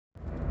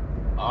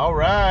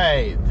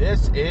Alright,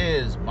 this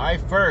is my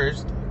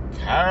first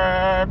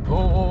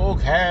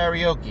Carpool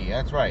Karaoke.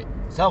 That's right,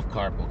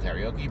 Self-Carpool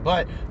Karaoke,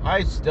 but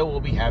I still will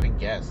be having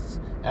guests.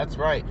 That's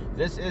right,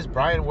 this is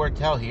Brian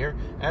Wartell here,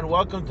 and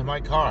welcome to my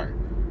car.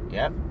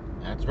 Yep,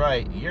 that's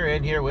right, you're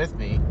in here with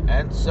me,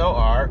 and so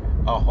are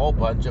a whole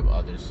bunch of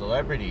other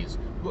celebrities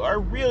who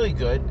are really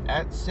good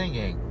at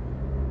singing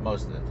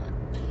most of the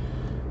time.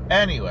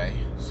 Anyway,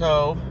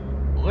 so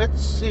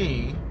let's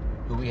see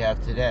who we have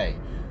today.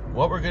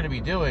 What we're going to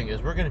be doing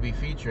is we're going to be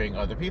featuring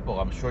other people.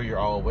 I'm sure you're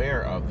all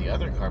aware of the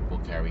other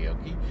Carpool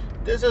Karaoke.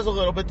 This is a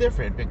little bit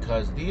different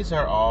because these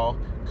are all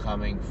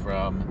coming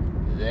from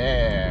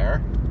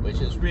there,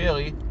 which is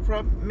really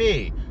from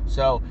me.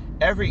 So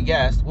every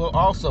guest will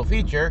also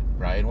feature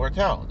Brian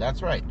Wartell.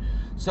 That's right.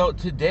 So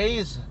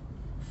today's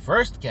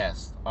first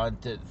guest on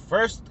the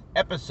first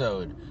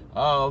episode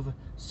of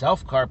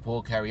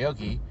Self-Carpool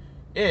Karaoke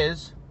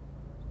is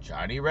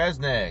Johnny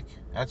Rzeznik.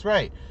 That's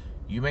right.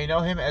 You may know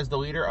him as the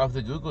leader of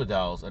the Goo Goo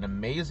Dolls, an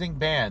amazing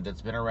band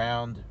that's been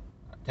around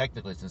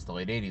technically since the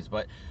late 80s,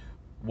 but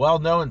well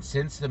known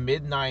since the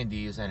mid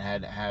 90s and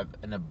have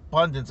an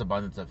abundance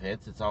of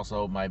hits. It's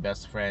also my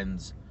best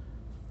friend's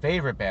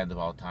favorite band of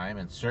all time,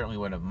 and certainly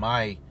one of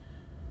my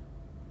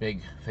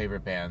big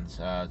favorite bands.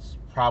 It's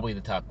probably the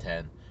top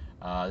 10.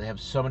 They have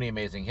so many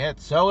amazing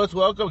hits. So let's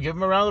give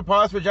him a round of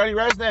applause for Johnny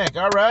Rzeznik.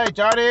 All right,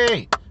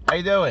 Johnny. How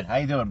you doing? How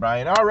you doing,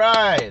 Brian? All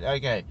right.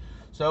 Okay.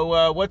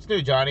 So what's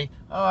new, Johnny?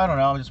 Oh, I don't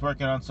know. I'm just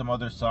working on some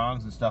other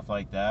songs and stuff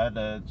like that.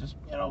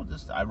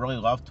 I really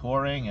love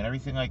touring and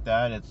everything like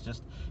that.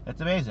 It's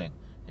amazing,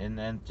 and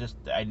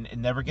it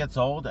never gets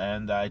old,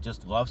 and I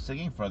just love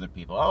singing for other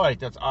people. All right,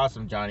 that's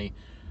awesome, Johnny.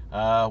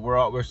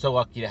 We're so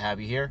lucky to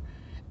have you here,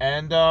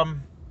 and all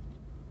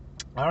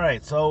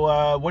right.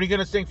 So what are you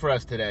gonna sing for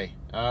us today?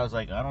 I was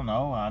like, I don't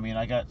know. I mean,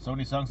 I got so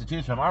many songs to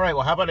choose from. All right.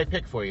 Well, how about I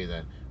pick for you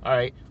then? All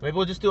right. Maybe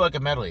we'll just do like a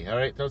medley. All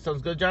right. That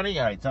sounds good, Johnny.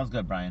 All right. Sounds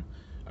good, Brian.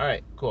 All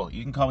right, cool.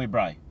 You can call me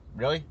Bri.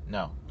 Really?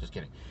 No, just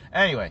kidding.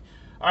 Anyway,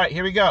 all right,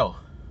 here we go.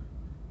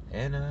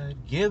 And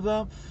I'd give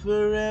up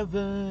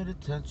forever to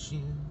touch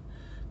you,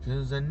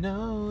 'cause I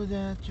know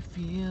that you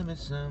feel me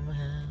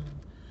somehow.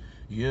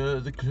 You're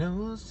the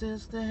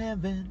closest to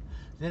heaven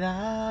that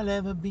I'll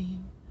ever be,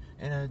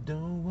 and I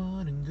don't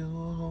want to go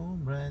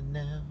home right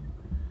now.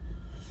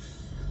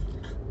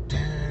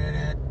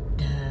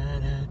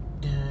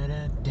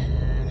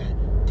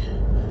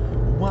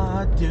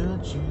 Why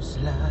don't you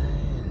slide?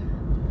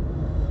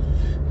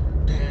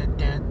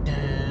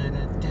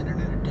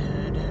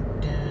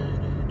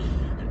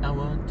 And I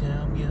won't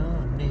tell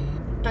your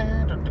name.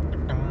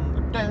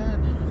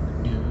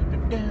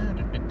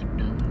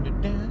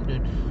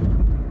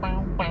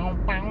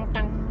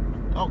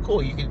 Oh,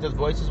 cool! You can do those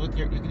voices with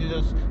you can do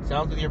those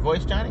sounds with your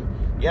voice, Johnny.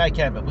 Yeah, I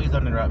can, but please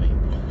don't interrupt me.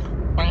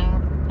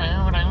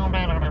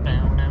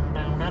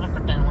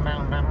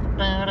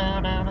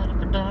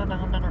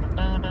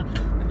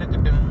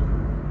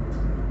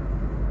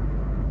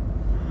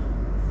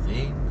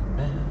 Think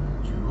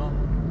about you all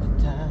the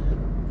time,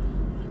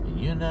 and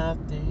you're not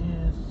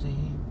there,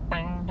 see.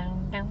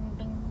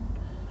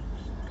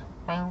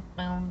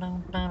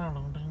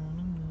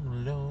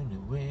 Lonely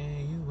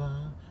where you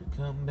are,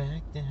 come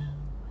back down,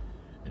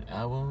 and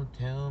I won't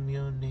tell them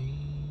your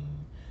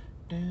name.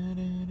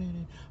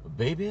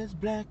 Baby's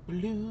black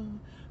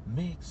balloon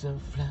makes her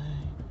fly,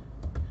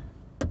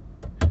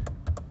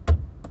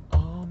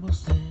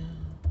 almost there,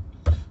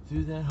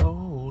 through that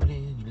hole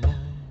in your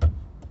life.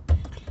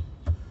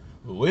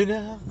 When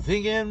I'm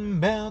thinking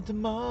about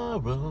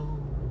tomorrow,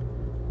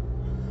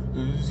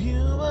 'cause you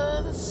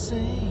are the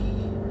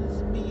same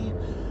as me,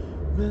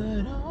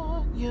 but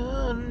on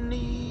your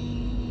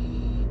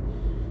knees,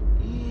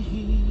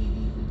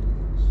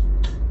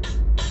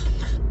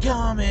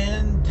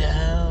 coming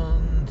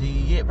down the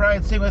year.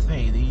 Brian, sing with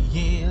me. The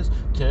years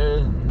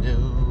turned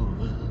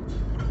over,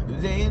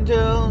 the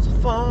angels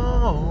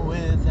fall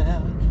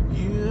without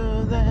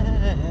you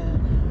there.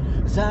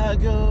 As I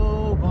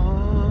go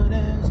on,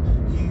 as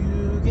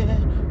you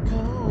get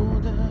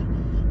colder,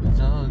 it's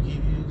all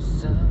you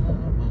summer.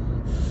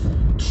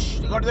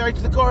 Go right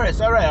to the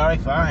chorus. All right,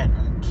 fine.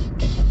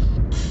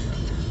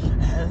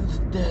 And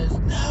there's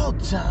no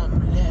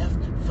time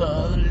left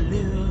for the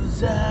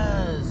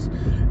losers,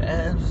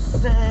 and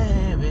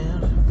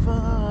saving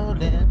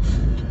falling,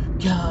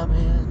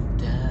 coming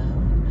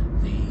down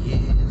the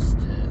years.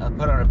 I'll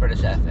put on a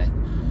British accent.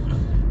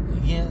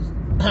 Yes.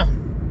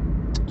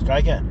 Let's try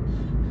again.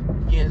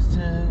 Yes.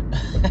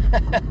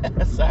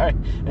 Sorry,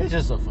 it's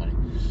just so funny.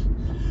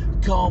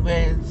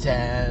 Coming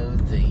down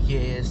the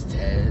years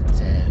turned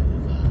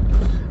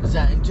over, as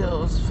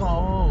angels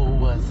fall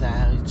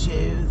without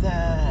you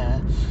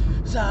there.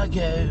 As I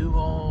go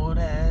on,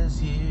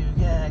 as you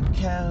get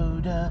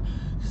colder,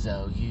 'cause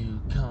all you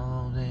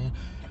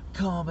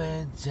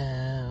coming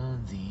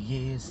down the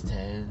years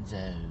turns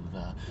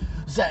over,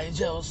 as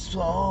angels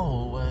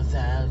fall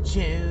without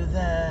you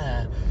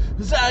there.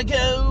 As I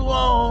go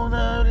on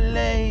and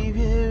leave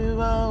you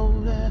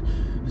older,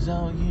 'cause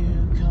all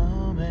you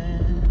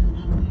coming,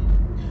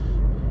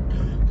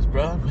 'cause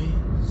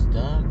Broadway's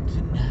dark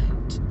tonight.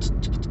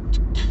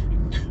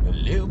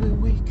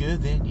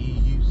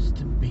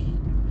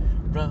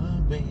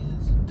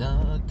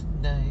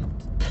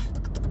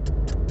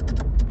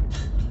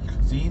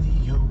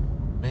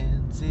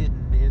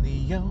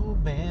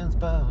 old man's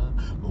bar.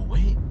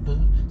 Wait for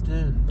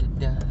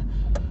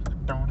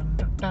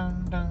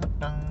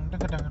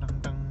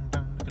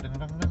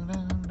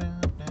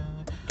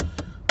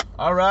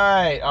All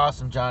right,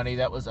 awesome, Johnny.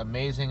 That was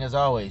amazing as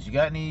always. You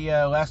got any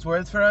last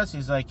words for us?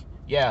 He's like,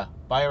 yeah,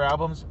 buy our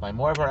albums, buy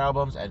more of our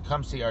albums, and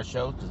come see our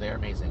shows because they are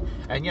amazing.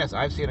 And yes,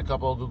 I've seen a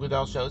couple of Goo Goo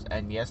Dolls shows,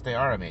 and yes, they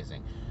are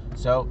amazing.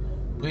 So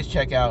please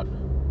check out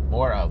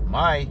more of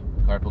my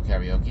Carpool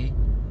Karaoke,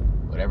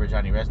 whatever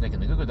Johnny Rzeznik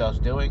and the Goo Goo Dolls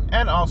are doing,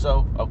 and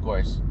also, of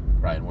course,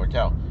 Brian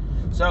Wortel.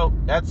 So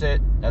that's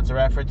it. That's a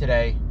wrap for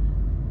today.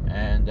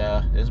 And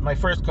this is my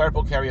first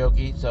Carpool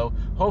Karaoke, so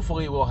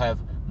hopefully we'll have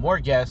more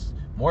guests,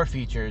 more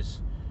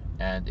features,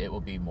 and it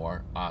will be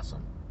more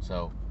awesome.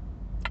 So,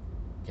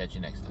 catch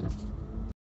you next time.